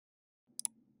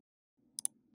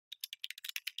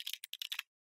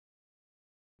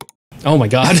Oh my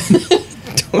god.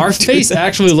 Our face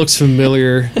actually looks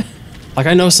familiar. Like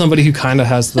I know somebody who kind of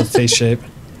has the face shape.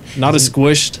 Not as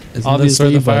squished, obviously.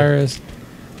 Where the fire is?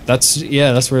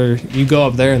 That's where you go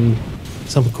up there and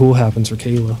something cool happens for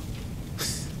Kayla.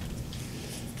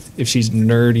 If she's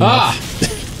nerdy enough.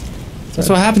 That's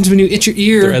what happens when you itch your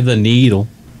ear. Thread the needle.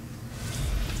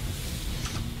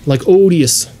 Like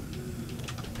Odious.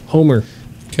 Homer.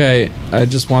 Okay, I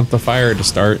just want the fire to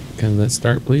start. Can that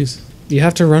start, please? You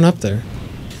have to run up there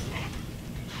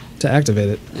to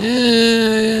activate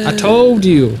it. I told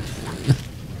you.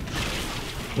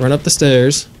 Run up the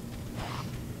stairs.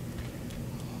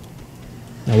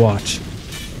 Now watch.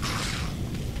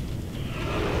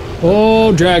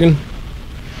 Oh, dragon.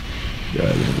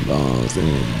 Dragon balls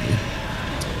in.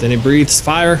 Then he breathes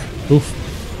fire. Oof.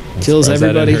 Kills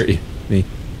everybody. Hurt you. Me.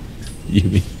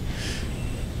 Me.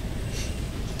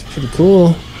 Pretty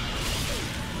cool.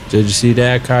 Did you see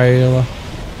that, Kyla?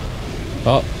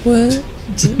 Oh. What?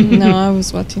 No, I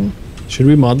was watching. Should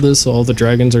we mod this so all the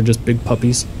dragons are just big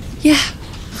puppies? Yeah.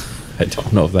 I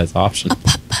don't know if that's option.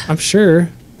 I'm sure.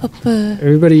 Papa.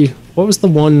 Everybody, what was the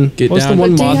one? Get what was down. the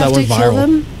one But do you mod that have went to kill viral?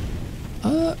 them?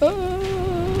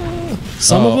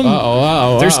 Some of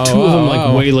them. There's two of them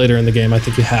like way later in the game. I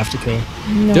think you have to kill.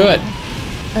 No. Do it.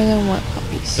 I don't want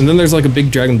puppies. And then there's like a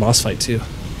big dragon boss fight too.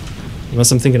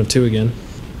 Unless I'm thinking of 2 again,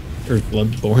 or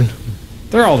Bloodborne.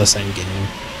 They're all the same game.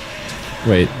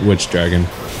 Wait, which dragon?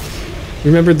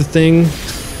 Remember the thing?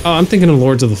 Oh, I'm thinking of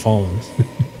Lords of the Fallen.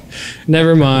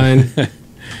 Never mind.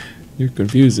 You're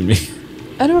confusing me.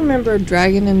 I don't remember a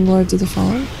dragon in Lords of the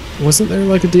Fallen. Wasn't there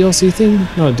like a DLC thing?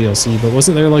 Not a DLC, but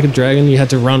wasn't there like a dragon you had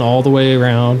to run all the way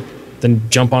around, then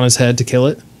jump on his head to kill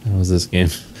it? How was this game?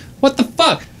 What the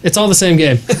fuck? It's all the same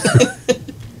game.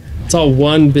 It's all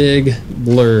one big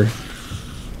blur.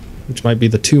 Which might be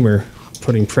the tumor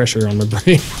putting pressure on my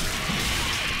brain.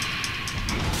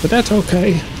 But that's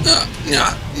okay.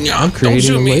 I'm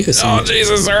creating a legacy. Oh,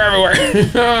 Jesus, they're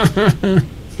everywhere.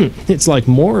 It's like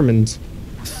Mormons.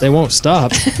 They won't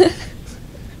stop.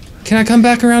 Can I come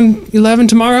back around 11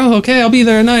 tomorrow? Okay, I'll be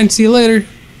there at 9. See you later.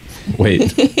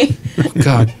 Wait.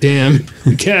 God damn.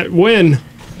 We can't win.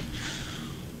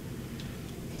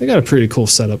 They got a pretty cool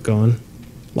setup going.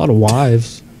 A lot of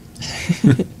wives.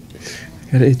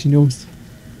 Got an itchy nose.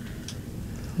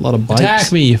 A lot of bikes.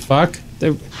 Attack me, you fuck.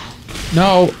 They're,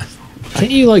 No.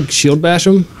 can't you like shield bash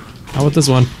them? How about this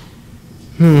one?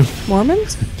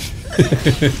 Mormons?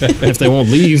 If they won't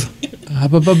leave.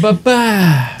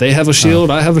 They have a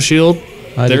shield, I have a shield.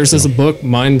 Theirs is a book,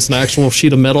 mine's an actual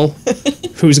sheet of metal.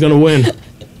 Who's gonna win?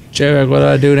 Jared, what do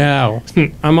I do now?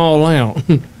 I'm all out.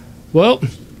 Well,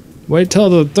 wait till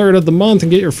the 3rd of the month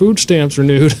and get your food stamps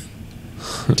renewed.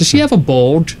 Does she have a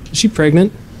bulge? Is she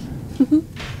pregnant?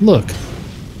 Look. A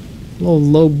little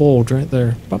low bulge right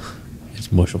there. Bop.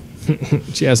 It's mushroom.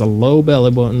 She has a low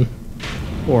belly button.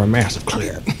 Or a massive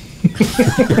clit.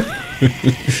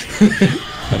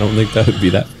 I don't think that would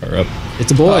be that far up.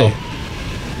 It's a boy.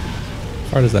 How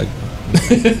far does that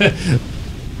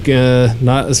go?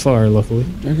 Not as far, luckily.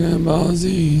 Dragon Ball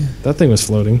Z. That thing was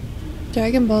floating.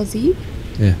 Dragon Ball Z?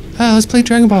 Yeah. Ah, let's play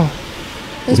Dragon Ball.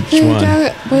 Let's Which play one?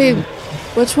 Wait,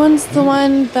 which one's the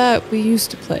one that we used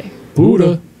to play?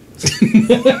 Buda.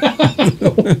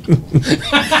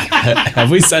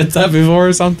 Have we said that before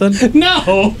or something?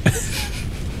 No!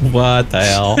 What the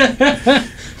hell?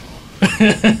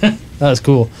 That was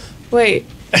cool. Wait,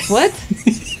 what?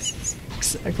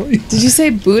 Exactly. Did you say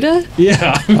Buddha?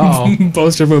 Yeah. Oh.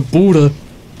 Poster of a Buddha.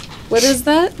 What is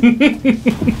that?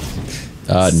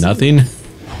 Nothing.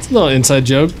 It's a little inside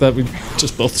joke that we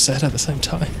just both said at the same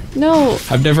time. No.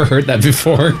 I've never heard that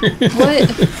before.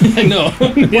 What? I know.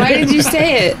 Why did you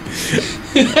say it?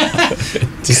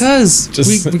 Because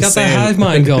we got that hive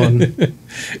mind going.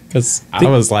 Because I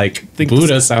was like,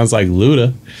 Buddha sounds like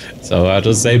Luda. So I'll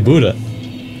just say Buddha.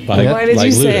 Like, Why did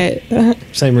you say it?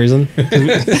 Same reason.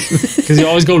 Because you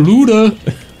always go Luda.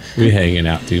 We hanging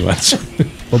out too much.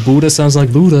 Well, Buddha sounds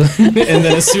like Buddha. And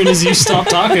then as soon as you stop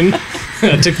talking,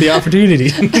 I took the opportunity.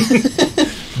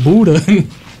 Buddha.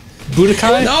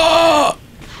 Budokai? No!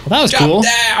 Well, that was cool.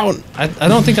 Down! I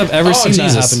don't think I've ever seen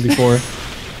that happen before.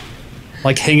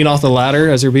 Like hanging off the ladder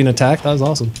as you're being attacked. That was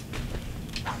awesome.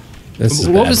 This is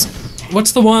bad.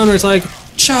 What's the one where it's like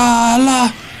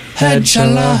chala, head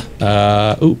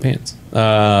chala? Ooh, pants.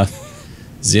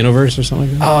 Xenoverse or something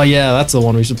like that? Oh yeah, that's the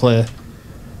one we should play.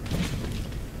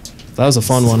 That was a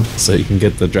fun one. So you can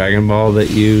get the Dragon Ball that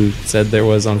you said there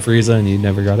was on Frieza and you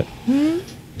never got it?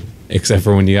 Except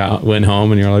for when you went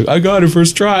home and you're like, I got it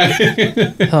first try.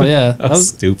 Oh yeah, that was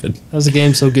stupid. That was a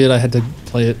game so good I had to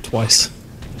play it twice.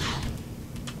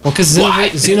 Well, because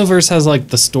Xenoverse has like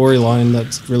the storyline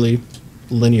that's really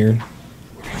linear.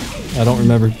 I don't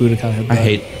remember Budokai had that. I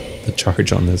hate the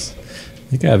charge on this. I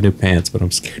think I have new pants, but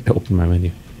I'm scared to open my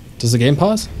menu. Does the game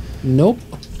pause? Nope.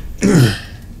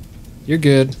 You're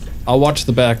good. I'll watch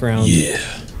the background. Yeah,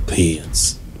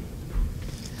 pants.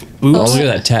 Oops. Oh, look at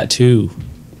that tattoo.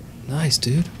 Nice,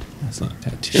 dude. That's not a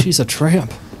tattoo. She's a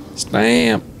tramp.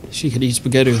 Stamp. She could eat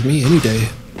spaghetti with me any day.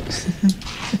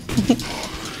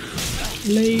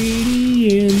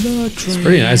 Lady in the tramp. It's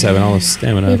pretty nice having all this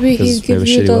stamina. Maybe because he we have a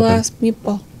gives you shitty the weapon. last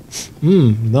meatball.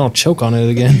 Then I'll choke on it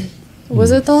again.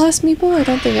 Was it the last meatball? I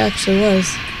don't think it actually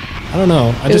was. I don't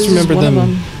know. I It just was remember one of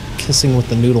them kissing with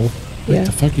the noodle. What Yeah.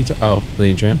 the fuck you Oh,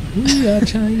 Lady Tramp.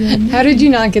 How did you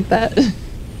not get that?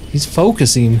 He's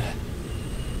focusing.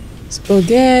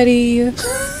 Spaghetti. A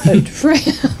tramp.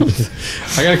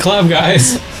 I got a club,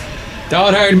 guys.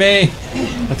 Don't hurt me.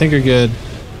 I think you're good.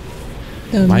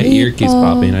 The My ear keeps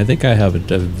meatball. popping. I think I have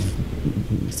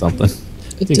something. It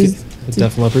I think is- it's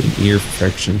Def Leppard. Ear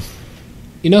infection.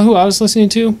 You know who I was listening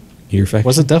to? Ear infection.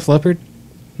 Was it Def Leppard?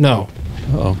 No.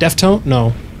 Oh. Deftone?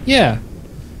 No. Yeah.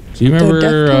 Do you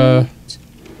remember?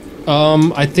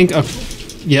 I think.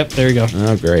 Yep. There you go.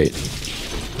 Oh, great.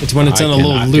 It's when it's I in a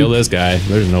little cannot kill loop. this guy.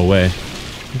 There's no way.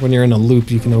 When you're in a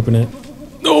loop, you can open it.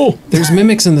 No. There's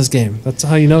mimics in this game. That's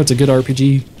how you know it's a good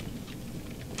RPG.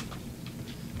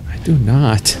 I do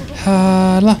not.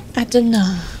 Hala. I don't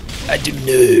know. I do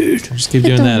not. Just keep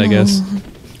doing that, I guess.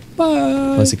 Bye.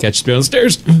 Unless he catches me on the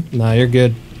stairs. Nah, you're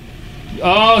good.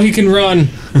 Oh, he can run.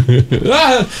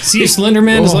 Ah! See, if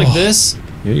Slenderman is like Oh. this,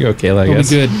 Here you go, Kayla, I he'll be guess.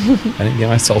 good. I didn't get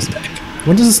my souls back.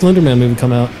 When does the Slenderman movie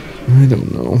come out? I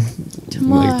don't know.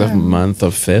 Like the Tomorrow. month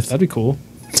of 5th. That'd be cool.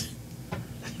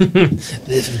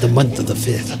 This is the month of the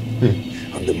 5th.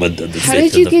 On the month of the How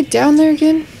did you get down there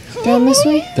again? Down this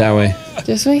way? That way.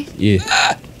 This way?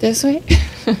 Yeah. This way?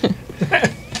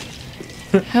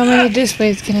 How many this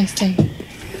ways can I say?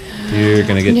 You're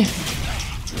gonna get Yeah.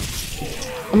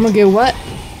 I'm gonna get what?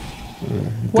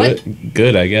 What?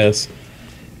 Good, I guess.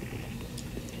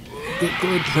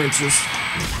 Good princess.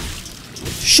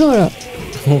 Shut up.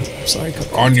 Oh, sorry.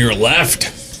 On your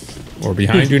left. Or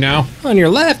behind you now. On your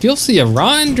left, you'll see a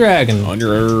Rhine dragon. On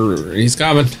your... He's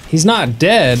coming. He's not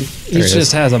dead. He There he just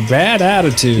is. has a bad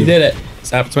attitude. You did it.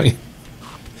 Stop swinging.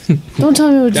 Don't tell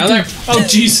me what Down to there. do. Oh,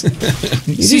 jeez.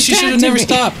 See, she should have distracted never me.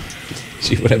 stopped.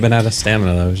 She would have been out of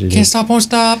stamina, though. She Can't just... stop, won't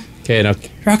stop. Okay, now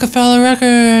Rockefeller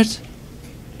Records.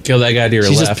 kill that guy to your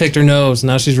She left. just picked her nose.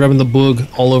 Now she's rubbing the boog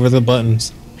all over the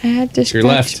buttons. I had to Your scratch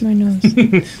left. my nose.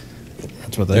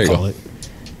 That's what There they you call go. it.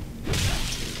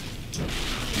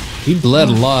 He bled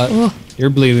a lot. Oh. You're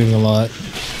bleeding a lot.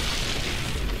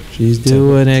 She's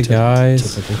doing it,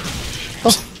 guys. Typical.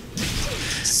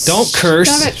 Don't curse.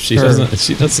 Stop it. She her. doesn't.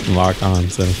 She doesn't lock on.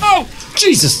 So Oh,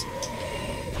 Jesus.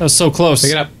 That was so close.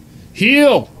 pick it up.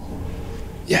 Heal.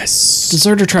 Yes.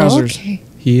 Deserter trousers. Okay.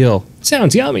 Heal.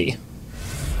 Sounds yummy.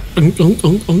 Go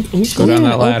down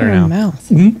that ladder Open her now.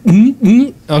 Mouth.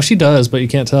 Oh, she does, but you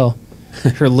can't tell.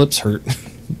 Her lips hurt.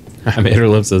 I made her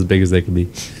lips as big as they could be.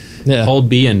 Yeah. Hold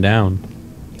B and down.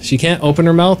 She can't open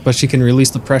her mouth, but she can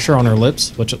release the pressure on her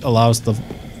lips, which allows the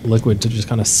liquid to just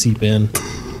kind of seep in.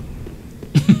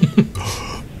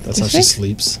 That's how she Okay.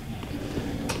 sleeps.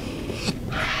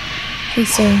 Hey,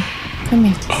 sir. Come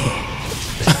here.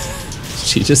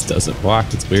 She just doesn't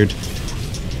walk. It's weird.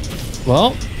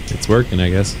 Well, It's working, I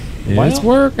guess. Yeah, Well. it's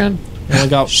working. I only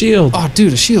got. Shield. Oh,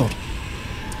 dude, a shield.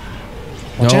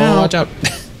 Watch no, out. watch out.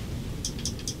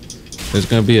 There's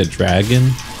gonna be a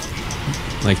dragon.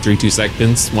 Like 3-2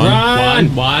 seconds.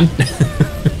 Run! One.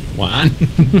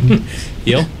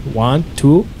 Heal. 1,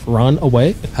 2, run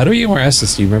away. How do you get more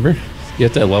S's? Do you remember? You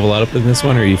have to level up in this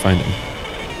one, or you find them?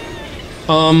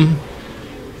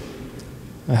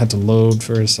 I had to load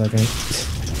for a second.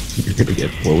 You're gonna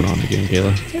get blowed on again,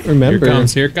 Kayla. Can't remember. Here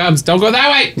comes. Here it comes. Don't go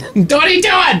that way. What are you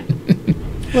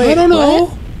doing? Wait, I don't know.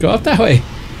 what? Go up that way.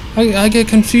 I get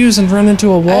confused and run into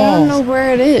a I wall. don't know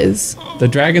where it is. The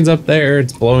dragon's up there.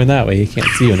 It's blowing that way. He can't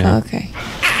see you now. Okay.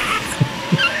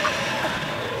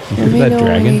 You Let hear me that know when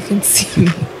dragon? you can see me.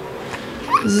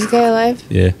 Is this guy alive?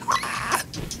 Yeah.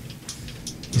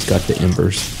 He's got the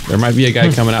embers. There might be a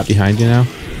guy coming out behind you now.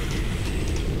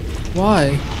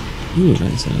 Why? Ooh,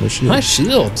 nice. Another shield. Nice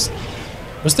shields.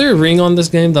 Was there a ring on this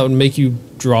game that would make you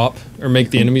drop or make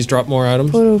the enemies drop more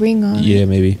items? Put a ring on it. Yeah,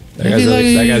 maybe. That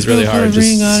guy's really hard.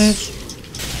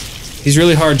 He's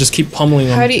really hard. Just keep pummeling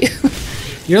him. How do you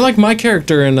You're like my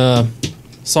character in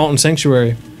Salt and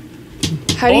Sanctuary.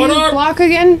 how do you Order! block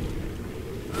again?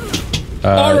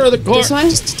 Order of the court. This one?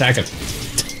 Just attack it.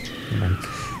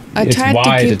 I It's tried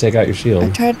Y to to give, take out your I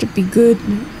shield. tried to be good.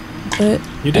 but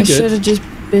You did I good. should have just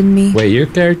been me. Wait, your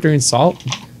character in Salt?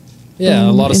 Yeah,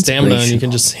 a lot of stamina, and you Inspiration.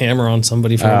 can just hammer on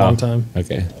somebody for a long time.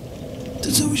 Okay.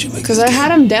 Because I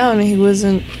had him down and he was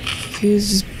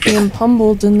just being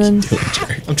pummeled, and then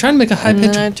I'm trying to make a high and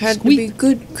pitch. then I tried to be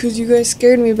good because you guys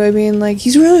scared me by being like,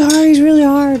 he's really hard, he's really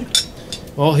hard.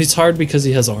 Well, he's hard because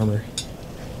he has armor.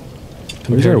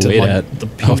 Where's our Compared to, weight like, at? the Oh,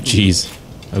 people. jeez.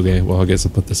 Okay, well, I guess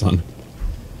I'll put this on.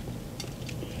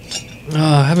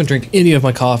 I haven't drank any of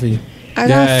my coffee. I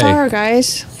got Yay. far,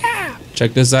 guys.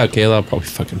 Check this out, Kayla. I'll probably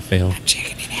fucking fail.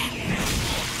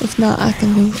 If not, I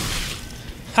can do it.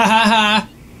 Ha ha ha!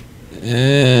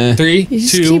 Eh, 3, You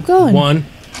just 2, keep going. 1.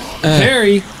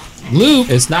 Harry, Luke,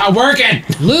 it's not working!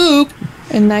 Luke.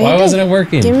 And now Why you wasn't it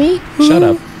working? Give me. Shut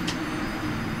up.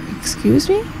 Excuse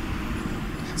me?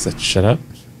 I said, shut up.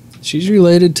 She's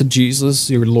related to Jesus,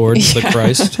 your Lord, the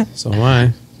Christ. So am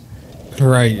I.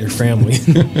 Right, your family.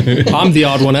 I'm the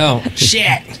odd one out.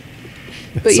 Shit.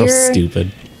 But So you're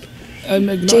stupid. I'm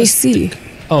agnostic. JC.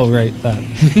 Oh, right, that.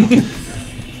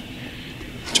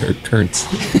 Kurtz.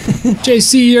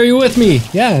 JC, are you with me?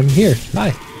 Yeah, I'm here.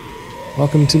 Hi.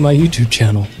 Welcome to my YouTube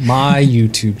channel. My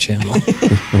YouTube channel.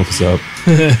 What's up?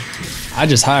 I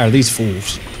just hire these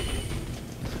fools.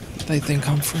 They think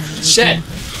I'm friends. Shit.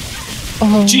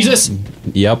 Oh. Jesus.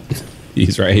 Yep.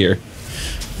 He's right here.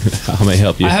 How may I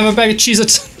help you? I have a bag of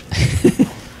Cheez-Its.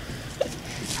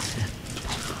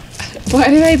 Why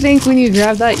did I think when you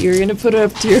grabbed that you were gonna put it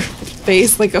up to your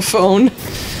face like a phone?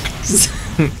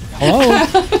 Hello.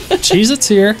 Cheez-Its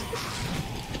here.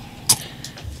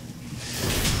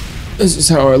 This is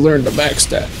how I learned to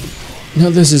backstab.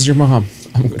 No, this is your mom.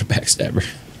 I'm going to backstab her.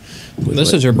 With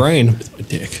This my- is your brain. with my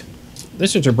dick.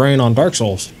 This is your brain on Dark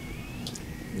Souls.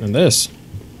 And this.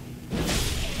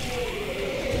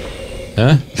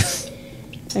 Huh?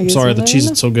 I guess Sorry, I'm the not cheese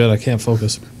enough. is so good I can't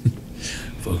focus.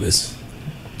 Focus.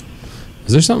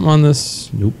 Is there something on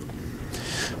this? Nope.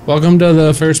 Welcome to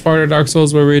the first part of Dark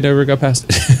Souls where we never got past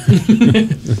it.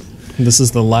 This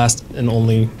is the last and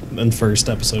only and first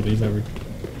episode we've ever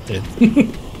did.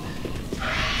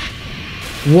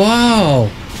 Wow.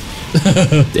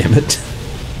 Damn it.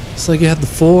 It's like you had the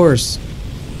force.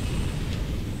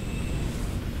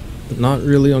 But not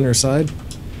really on your side.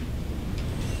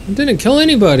 It didn't kill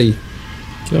anybody.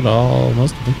 Killed all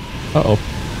most of them.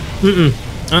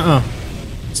 Uh-oh.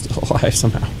 Still alive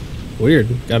somehow. Weird.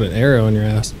 Got an arrow in your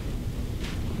ass.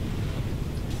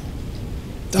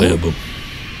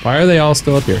 Why are they all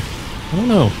still up here? I don't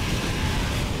know.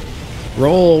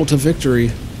 Roll to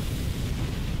victory.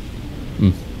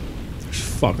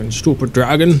 Fucking stupid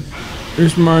dragon.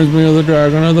 This reminds me of the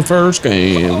dragon of the first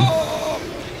game.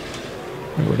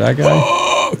 Remember that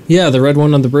guy? Yeah, the red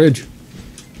one on the bridge.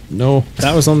 No.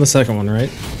 That was on the second one, right?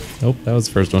 Nope, that was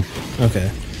the first one.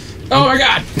 Okay. Oh my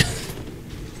god!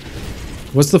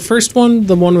 Was the first one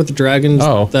the one with the dragons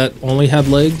Oh. that only had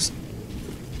legs?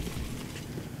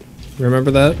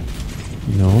 Remember that?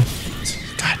 No.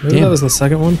 God Maybe damn that it. was the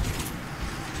second one.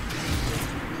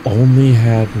 Only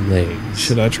had legs.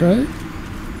 Should I try it?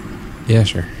 Yeah,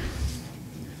 sure.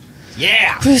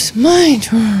 It's my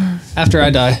turn. After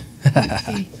I die.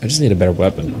 I just need a better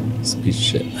weapon. This piece of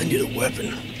shit. I need a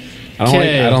weapon. I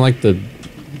don't like the.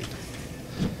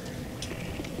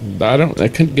 I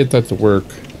couldn't get that to work.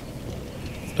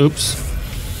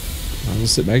 Oops. I'll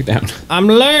just sit back down. I'm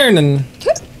learning.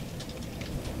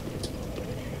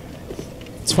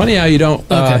 It's funny how you don't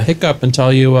Okay. hiccup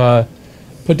until you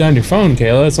put down your phone,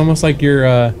 Kayla. It's almost like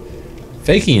you're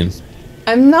faking.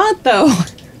 I'm not though.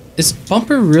 Is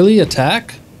bumper really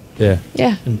attack Yeah.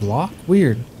 Yeah. and block?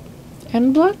 Weird.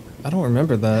 And block? I don't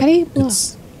remember that. How do you block?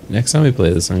 It's next time we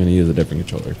play this, I'm going to use a different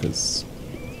controller because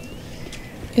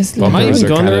It's Am I bumpers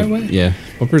even are going kind the of right way? yeah.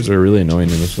 Bumpers are really annoying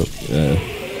in this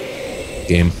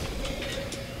game.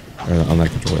 Or on that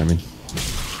controller, I mean.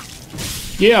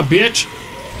 Yeah, bitch.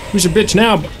 Who's your bitch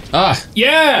now? Ah,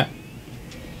 Yeah.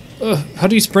 How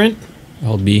do you sprint?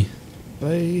 Hold B.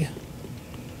 By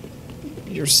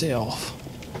yourself.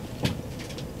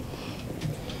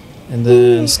 And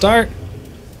then start.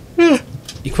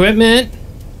 Equipment.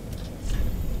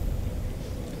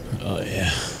 Oh yeah,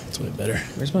 that's way better.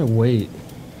 Where's my weight?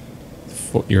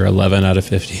 You're 11 out of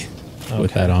 50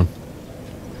 with that on.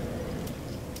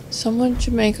 Someone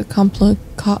should make a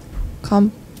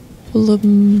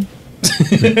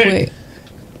wait,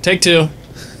 Take two.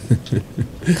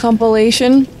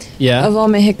 compilation Yeah. of all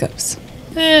my hiccups.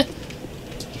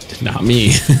 Not me.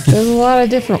 There's a lot of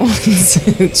different ones.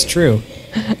 It's true.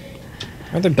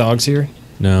 Are there dogs here?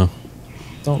 No,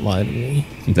 Don't lie to me.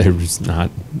 there's not.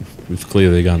 We've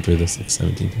clearly gone through this like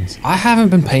 17 times. I haven't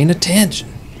been paying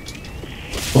attention.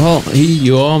 Well,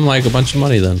 you owe him like a bunch of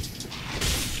money then.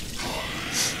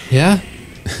 Yeah.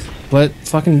 But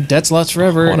fucking debts last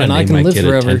forever, wanna and I name can my live kid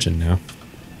forever. Attention now.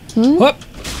 What?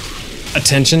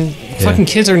 Attention? Fucking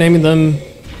kids are naming them.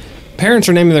 Parents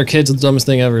are naming their kids the dumbest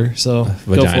thing ever. So go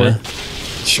Vagina. for it.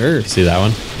 Sure. See that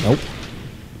one? Nope.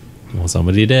 Well,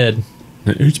 somebody did.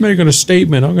 Who's making a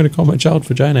statement? I'm going to call my child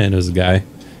vagina. And it was a guy.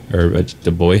 Or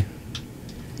the boy.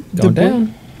 Going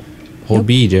down. Hold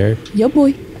B, Jared. Yo,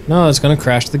 boy. No, it's gonna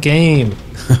crash the game.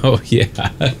 Oh, yeah.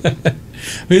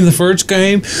 In the first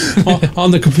game on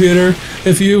the computer,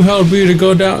 if you held B to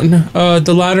go down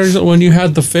the ladders when you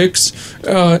had the fix,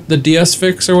 the DS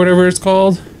fix or whatever it's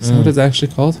called. Is that what it's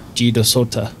actually called? Gido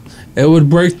Sota. It would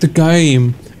break the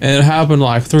game. And it happened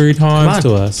like 3 times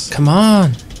to us. Come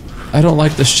on. I don't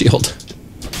like the shield.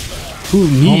 Who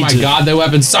needs Oh my it? god, the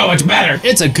weapon's so much better.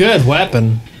 It's a good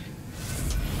weapon.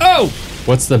 Oh!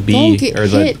 What's the Don't B get or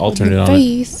the hit alternate in the on it?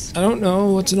 face. I don't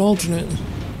know. What's an alternate?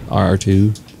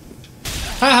 R2.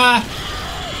 Haha!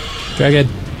 Dragon.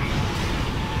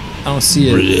 I don't see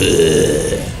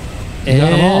it. got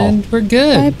 'em all. And we're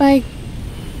good. Bye-bye.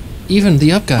 Even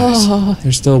the up guys. Oh,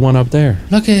 There's still one up there.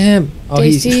 Look at him. Oh,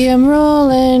 they see him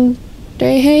rolling.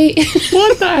 They hate.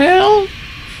 What the hell?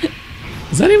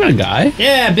 Is that even a guy?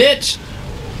 Yeah, bitch.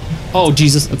 Oh,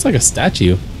 Jesus. That's like a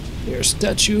statue. You're a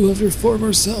statue of your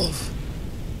former self.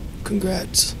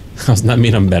 Congrats. Doesn't that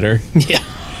mean I'm better? Yeah.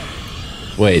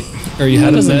 Wait. Or you That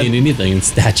had a doesn't bad, mean anything in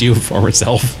statue of former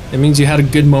self. it means you had a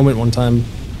good moment one time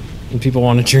and people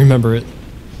wanted to remember it.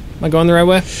 Am I going the right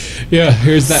way? Yeah,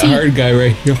 here's that hard guy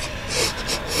right here.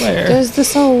 Where? There's the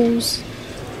souls.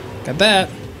 Got that.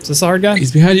 Is this a hard guy?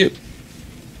 He's behind you.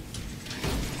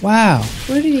 Wow.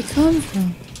 Where did he come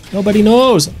from? Nobody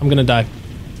knows. I'm gonna die.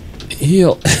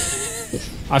 Heal.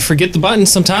 I forget the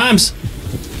buttons sometimes.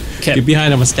 Get Okay.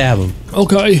 behind him and stab him.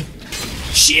 Okay.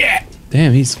 Shit.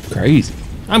 Damn, he's crazy.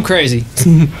 I'm crazy.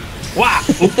 Wow.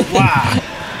 Wow.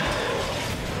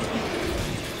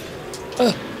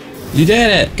 You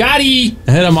did it. Got he.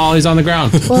 I hit him while he's on the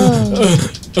ground. Whoa.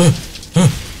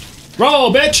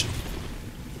 Roll, bitch.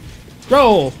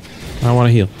 Roll. I want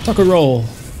to heal. Tucker roll.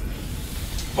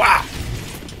 Wow.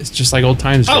 It's just like old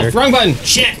times, Oh, Jared. wrong button.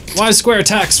 Shit. Why square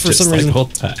attacks for Just some like reason?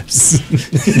 old times.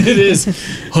 It is.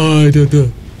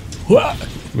 What?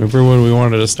 Remember when we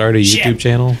wanted to start a Shit. YouTube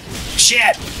channel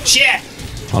Shit. Shit.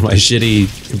 on my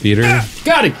shitty computer?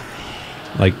 Got it.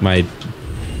 Like my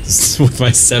with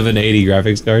my 780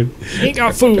 graphics card Ain't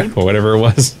got food. or whatever it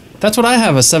was. That's what I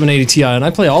have, a 780 Ti, and I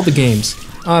play all the games.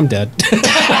 I'm dead.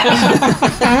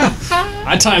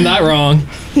 I timed that wrong.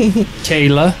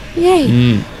 Kayla.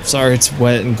 Yay. Sorry, it's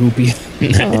wet and goopy.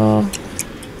 Oh.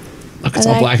 Look, it's I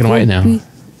all like black and white now. goopy.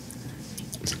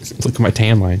 Look at my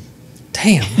tan line.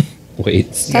 Damn.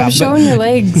 Wait. Stop showing your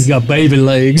legs. You got baby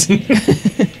legs.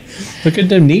 Look at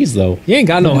them knees though. You ain't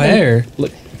got no hair.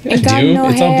 Look. Ain't got Dude, no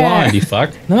it's all hair. blonde, you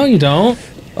fuck. No, you don't.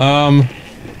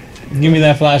 Give me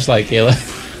that flashlight, Kayla.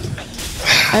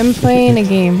 I'm playing a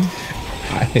game.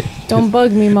 Don't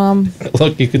bug me, Mom.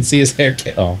 Look, you can see his hair.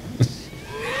 Oh, Look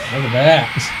at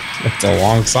that. it's a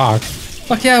long sock.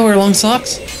 Fuck yeah, I wear long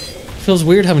socks. Feels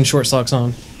weird having short socks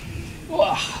on.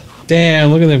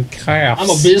 Damn, look at them calves. I'm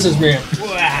a businessman.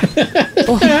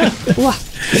 Wah, wah.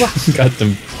 Got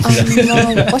them.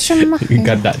 What's your mouth? You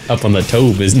got that up on the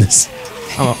toe business.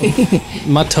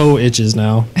 My toe itches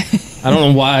now. I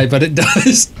don't know why, but it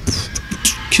does.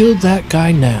 Kill that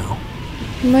guy now.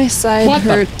 My side What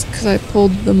the- hurts because I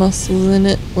pulled the muscles in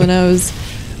it when I was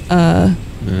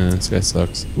This guy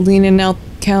sucks. leaning out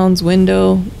Callan's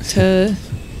window to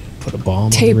Put a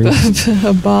bomb tape on the roof.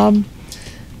 up a bob.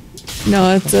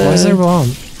 No, it's Why is there a a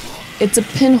bomb? it's a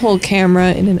pinhole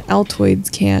camera in an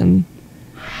Altoids can.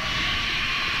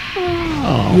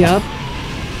 Yup.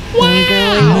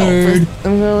 I'm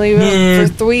gonna leave it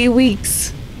for 3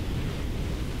 weeks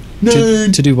To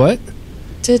do what?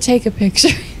 to take a picture.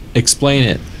 Explain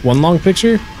it. One long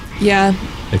picture? Yeah,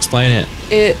 Explain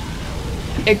it.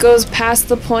 it goes past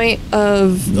the point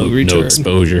of No No return.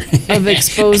 exposure. of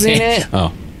exposing it,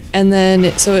 Oh, and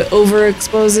then so it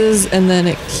overexposes, and then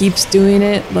it keeps doing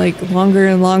it like longer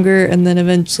and longer, and then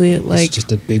eventually it like It's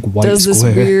just a big white does this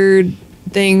square. weird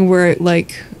thing where it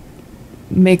like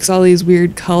makes all these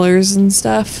weird colors and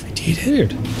stuff,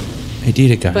 Weird. I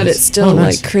did it, guys. but it still Oh,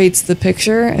 nice. like creates the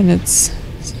picture, and it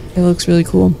looks really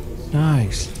cool.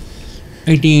 Nice.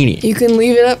 I did it. You can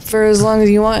leave it up for as long as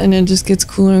you want, and it just gets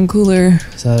cooler and cooler.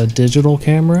 Is that a digital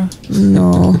camera?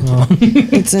 No,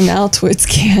 it's an Altoids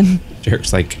can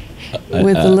Jerk's like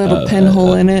with a little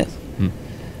pinhole in it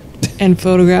and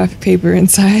photograph paper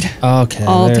inside. Okay,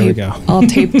 All there we taped, go. all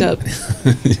taped up.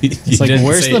 It's like,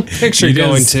 where's the picture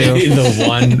going to? The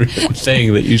one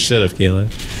thing that you should have, Kayla.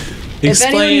 If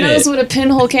anyone Explain knows it. what a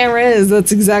pinhole camera is,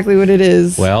 that's exactly what it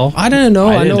is. Well, I didn't know.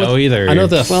 I didn't know know either. I know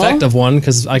the effect Well, of one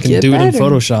because I can get do it in better.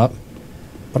 Photoshop.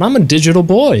 But I'm a digital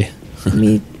boy.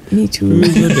 me too.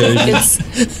 It's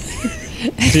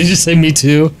Did you say me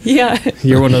too? yeah.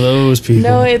 You're one of those people.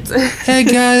 No, it's Hey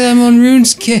guys, I'm on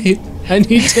RuneScape. I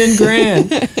need 10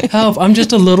 grand. Help! I'm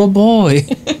just a little boy.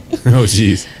 oh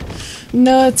jeez.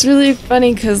 no, it's really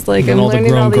funny because like And I'm all the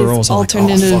learning all grown these girls are like, oh,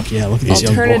 alternative fuck yeah, look at these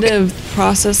young boys. alternative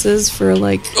processes for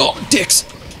like Oh, dicks.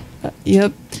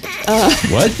 yep.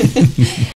 What?